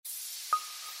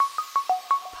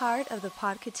part of the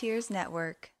Podcateers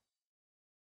Network.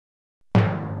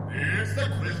 It's the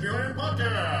Quizneyland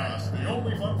Podcast, the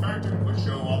only fun fact and quiz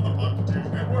show on the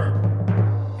Podcateers Network.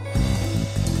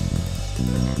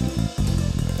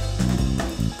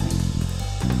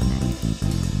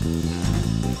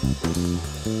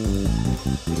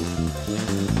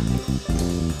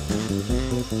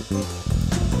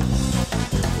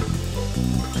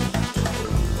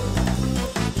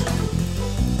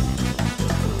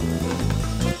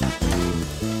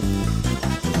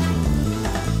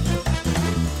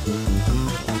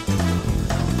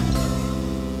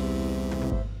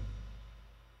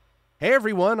 Hey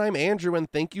everyone, I'm Andrew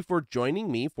and thank you for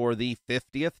joining me for the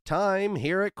 50th time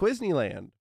here at Quizneyland.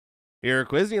 Here at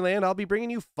Quizneyland, I'll be bringing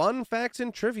you fun facts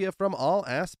and trivia from all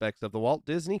aspects of the Walt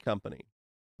Disney Company.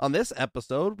 On this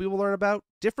episode, we will learn about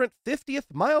different 50th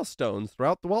milestones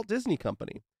throughout the Walt Disney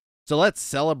Company. So let's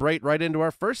celebrate right into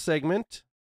our first segment,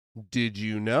 Did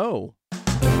You Know?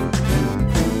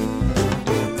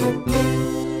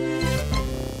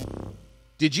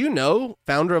 Did you know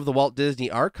founder of the Walt Disney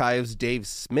Archives, Dave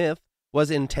Smith, was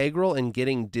integral in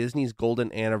getting Disney's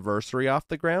golden anniversary off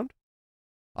the ground?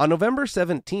 On November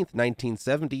 17,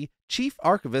 1970, Chief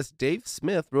Archivist Dave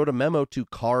Smith wrote a memo to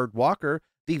Card Walker,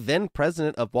 the then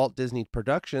president of Walt Disney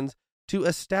Productions, to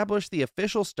establish the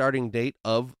official starting date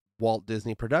of Walt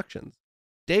Disney Productions.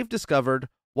 Dave discovered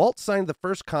Walt signed the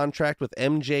first contract with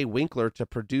M.J. Winkler to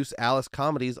produce Alice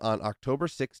comedies on October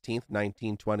 16,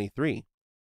 1923.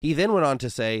 He then went on to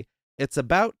say, "It's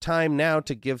about time now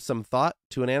to give some thought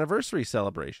to an anniversary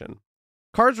celebration."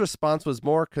 Card's response was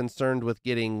more concerned with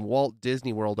getting Walt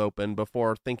Disney World open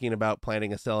before thinking about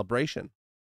planning a celebration.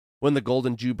 When the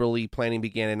Golden Jubilee planning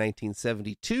began in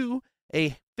 1972,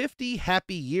 a 50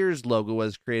 Happy Years logo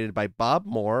was created by Bob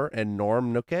Moore and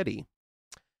Norm Nocchetti.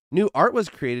 New art was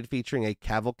created featuring a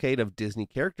cavalcade of Disney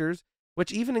characters,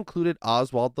 which even included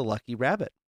Oswald the Lucky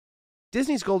Rabbit.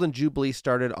 Disney's Golden Jubilee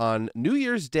started on New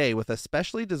Year's Day with a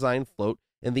specially designed float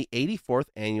in the 84th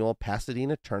annual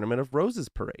Pasadena Tournament of Roses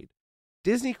parade.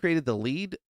 Disney created the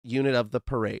lead unit of the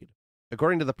parade.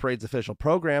 According to the parade's official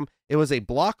program, it was a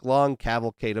block-long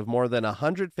cavalcade of more than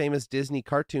 100 famous Disney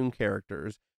cartoon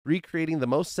characters, recreating the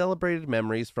most celebrated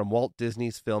memories from Walt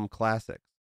Disney's film classics.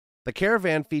 The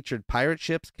caravan featured pirate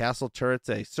ships, castle turrets,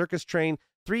 a circus train,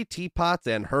 3 teapots,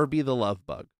 and Herbie the Love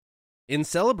Bug. In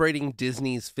celebrating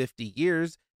Disney's 50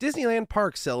 years, Disneyland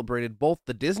Park celebrated both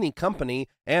the Disney Company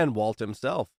and Walt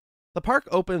himself. The park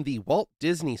opened the Walt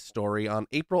Disney Story on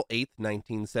April 8,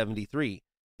 1973.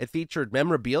 It featured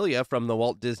memorabilia from the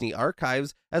Walt Disney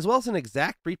Archives, as well as an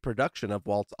exact reproduction of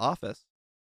Walt's office.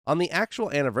 On the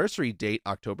actual anniversary date,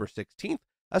 October 16th,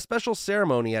 a special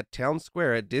ceremony at Town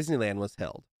Square at Disneyland was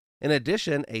held. In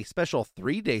addition, a special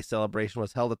 3-day celebration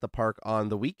was held at the park on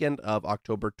the weekend of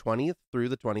October 20th through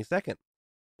the 22nd.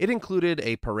 It included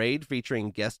a parade featuring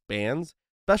guest bands,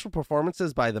 special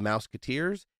performances by the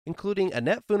Mouseketeers, including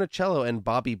Annette Funicello and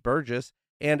Bobby Burgess,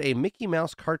 and a Mickey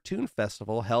Mouse cartoon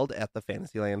festival held at the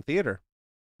Fantasyland Theater.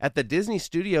 At the Disney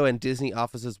Studio and Disney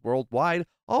offices worldwide,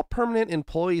 all permanent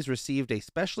employees received a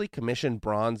specially commissioned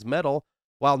bronze medal,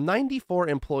 while 94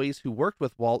 employees who worked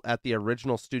with Walt at the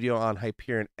original studio on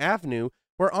Hyperion Avenue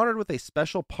were honored with a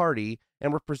special party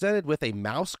and were presented with a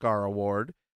Mousecar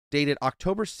Award dated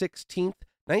October 16,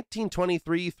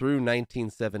 1923 through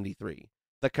 1973.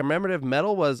 The commemorative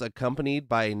medal was accompanied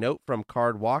by a note from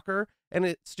Card Walker and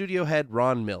its studio head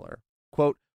Ron Miller.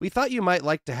 Quote, "We thought you might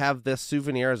like to have this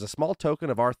souvenir as a small token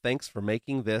of our thanks for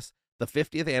making this, the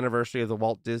 50th anniversary of the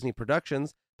Walt Disney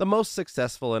Productions, the most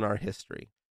successful in our history."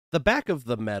 The back of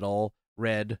the medal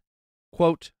read,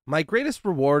 quote, "My greatest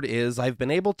reward is I've been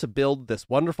able to build this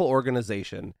wonderful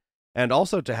organization, and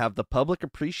also to have the public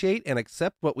appreciate and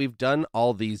accept what we've done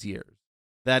all these years.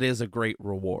 That is a great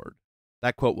reward."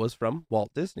 That quote was from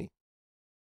Walt Disney.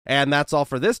 And that's all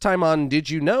for this time on Did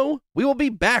You Know? We will be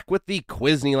back with the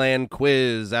Quizneyland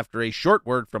quiz after a short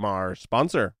word from our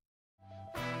sponsor.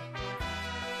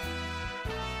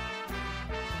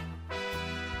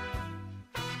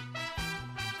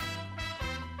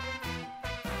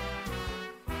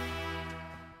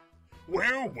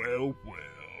 Well,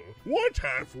 what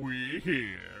have we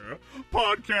here?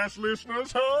 Podcast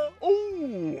listeners, huh?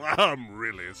 Oh, I'm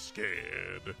really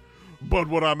scared. But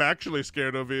what I'm actually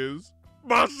scared of is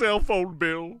my cell phone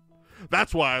bill.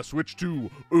 That's why I switched to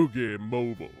Oogie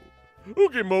Mobile.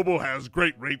 Oogie Mobile has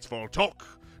great rates for talk,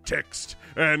 text,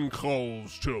 and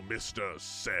calls to Mr.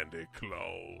 Santa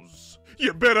Claus.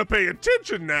 You better pay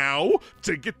attention now.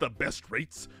 To get the best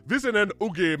rates, visit an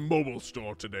Oogie Mobile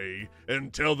store today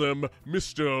and tell them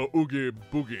Mr. Oogie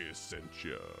Boogie sent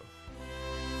you.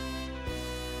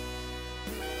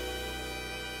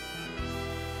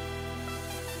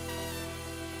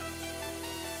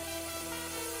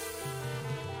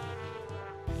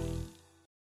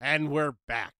 And we're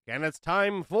back, and it's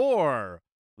time for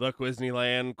the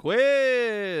Quizneyland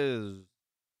Quiz.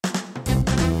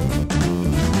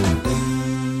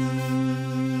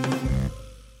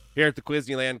 Here at the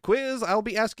Quizneyland Quiz, I'll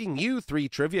be asking you 3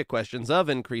 trivia questions of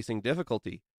increasing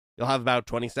difficulty. You'll have about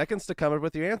 20 seconds to come up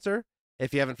with your answer.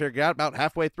 If you haven't figured it out about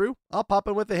halfway through, I'll pop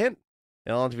in with a hint.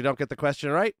 And if you don't get the question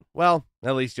right, well,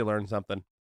 at least you learned something.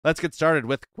 Let's get started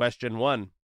with question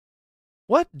 1.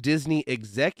 What Disney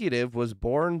executive was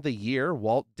born the year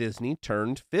Walt Disney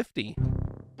turned 50?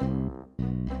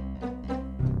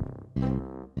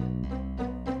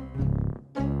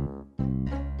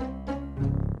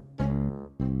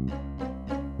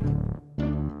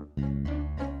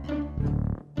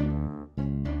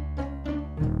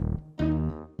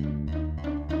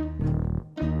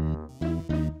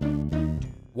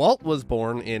 Walt was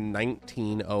born in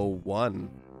 1901.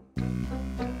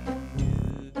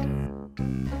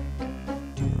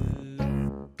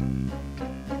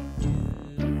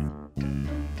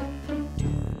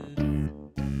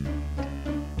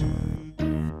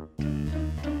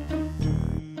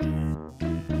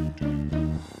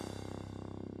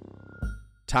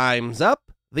 Time's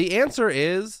up. The answer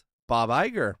is Bob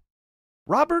Iger.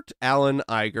 Robert Allen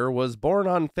Iger was born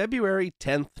on February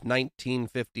 10,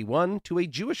 1951, to a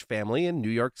Jewish family in New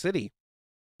York City.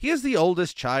 He is the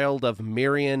oldest child of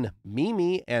Marion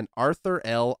Mimi and Arthur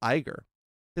L. Iger.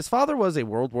 His father was a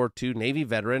World War II Navy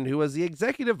veteran who was the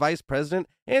executive vice president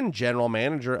and general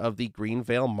manager of the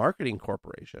Greenvale Marketing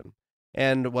Corporation,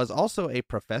 and was also a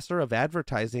professor of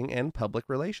advertising and public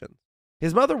relations.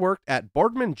 His mother worked at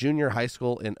Boardman Junior High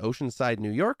School in Oceanside,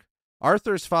 New York.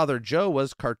 Arthur's father, Joe,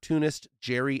 was cartoonist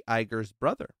Jerry Iger's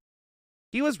brother.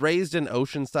 He was raised in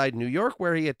Oceanside, New York,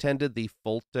 where he attended the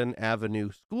Fulton Avenue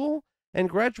School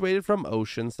and graduated from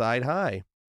Oceanside High.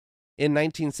 In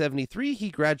 1973,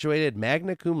 he graduated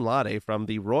magna cum laude from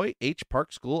the Roy H.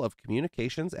 Park School of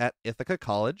Communications at Ithaca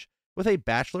College with a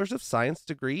Bachelor's of Science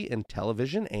degree in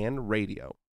television and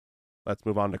radio. Let's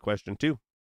move on to question 2.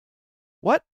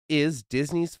 What is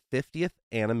Disney's 50th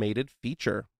animated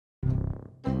feature?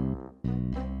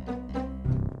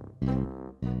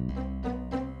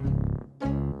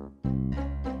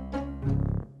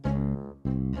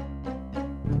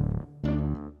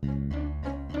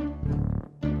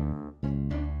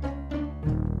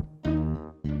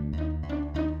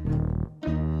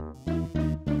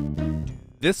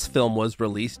 This film was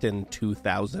released in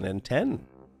 2010.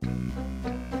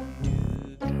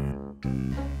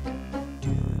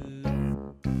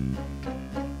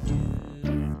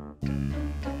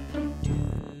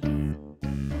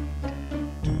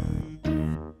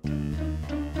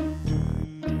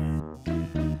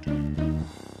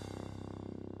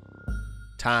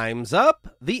 Time's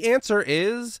up. The answer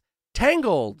is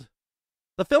Tangled.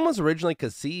 The film was originally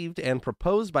conceived and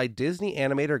proposed by Disney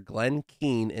animator Glenn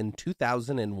Keane in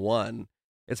 2001.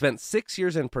 It spent 6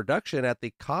 years in production at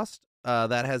the cost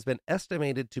that has been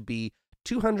estimated to be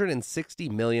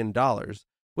 $260 million,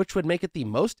 which would make it the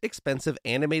most expensive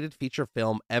animated feature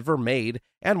film ever made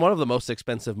and one of the most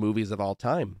expensive movies of all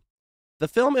time. The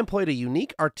film employed a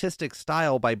unique artistic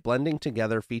style by blending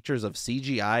together features of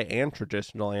CGI and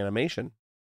traditional animation.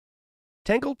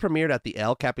 Tangled premiered at the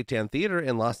El Capitan Theater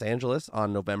in Los Angeles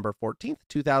on November 14,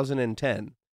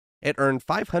 2010. It earned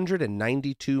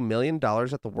 $592 million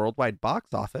at the worldwide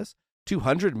box office,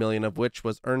 $200 million of which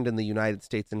was earned in the United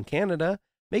States and Canada,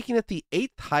 making it the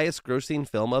 8th highest-grossing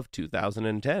film of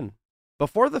 2010.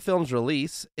 Before the film's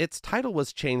release, its title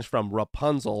was changed from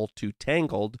Rapunzel to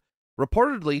Tangled,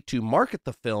 reportedly to market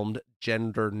the film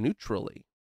gender-neutrally.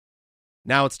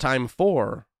 Now it's time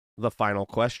for the final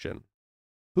question.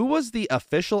 Who was the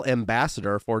official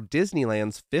ambassador for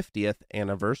Disneyland's 50th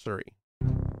anniversary?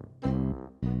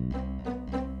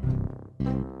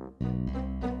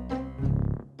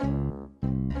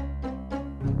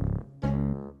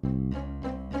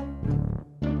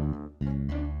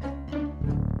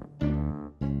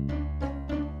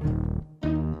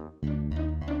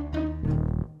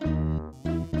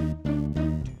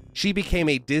 She became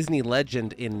a Disney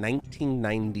legend in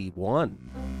 1991.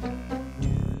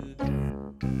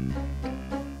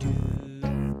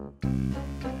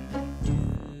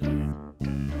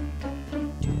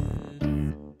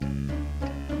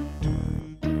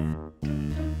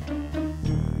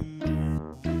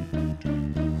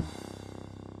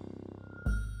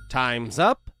 Time's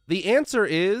up. The answer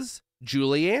is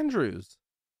Julie Andrews.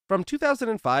 From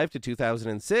 2005 to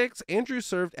 2006, Andrews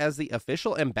served as the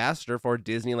official ambassador for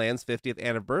Disneyland's 50th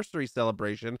anniversary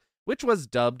celebration, which was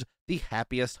dubbed the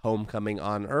happiest homecoming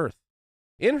on Earth.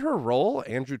 In her role,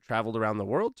 Andrew traveled around the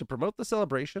world to promote the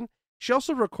celebration. She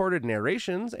also recorded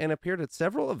narrations and appeared at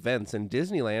several events in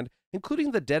Disneyland,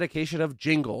 including the dedication of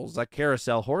Jingles, a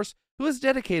carousel horse who is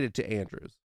dedicated to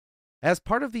Andrews. As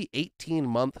part of the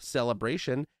 18-month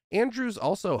celebration, Andrews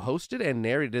also hosted and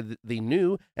narrated the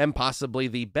new, and possibly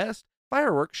the best,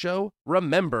 fireworks show,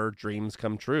 Remember Dreams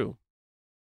Come True.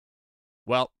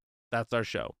 Well, that's our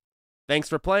show. Thanks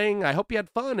for playing. I hope you had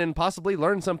fun and possibly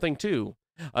learned something too.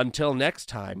 Until next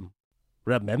time,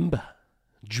 remember,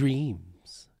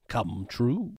 dreams come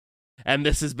true. And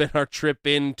this has been our trip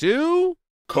into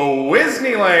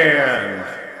Quizneyland!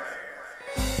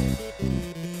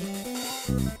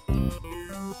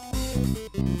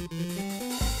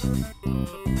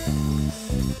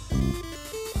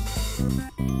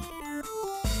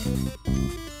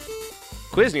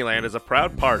 Quizneyland is a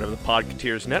proud part of the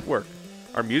Podcateers Network.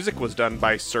 Our music was done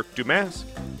by Cirque du Masque.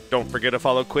 Don't forget to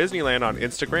follow Quizneyland on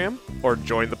Instagram or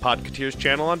join the Podcateers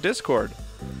channel on Discord.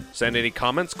 Send any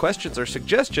comments, questions, or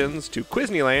suggestions to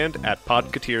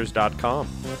Quizneyland@podcateers.com.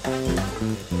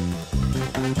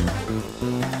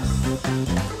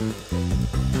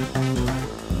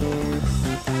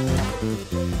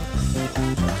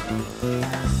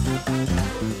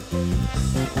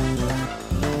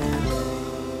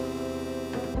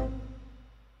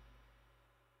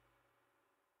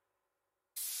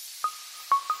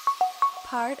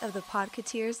 Part of the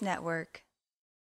Podcateers Network.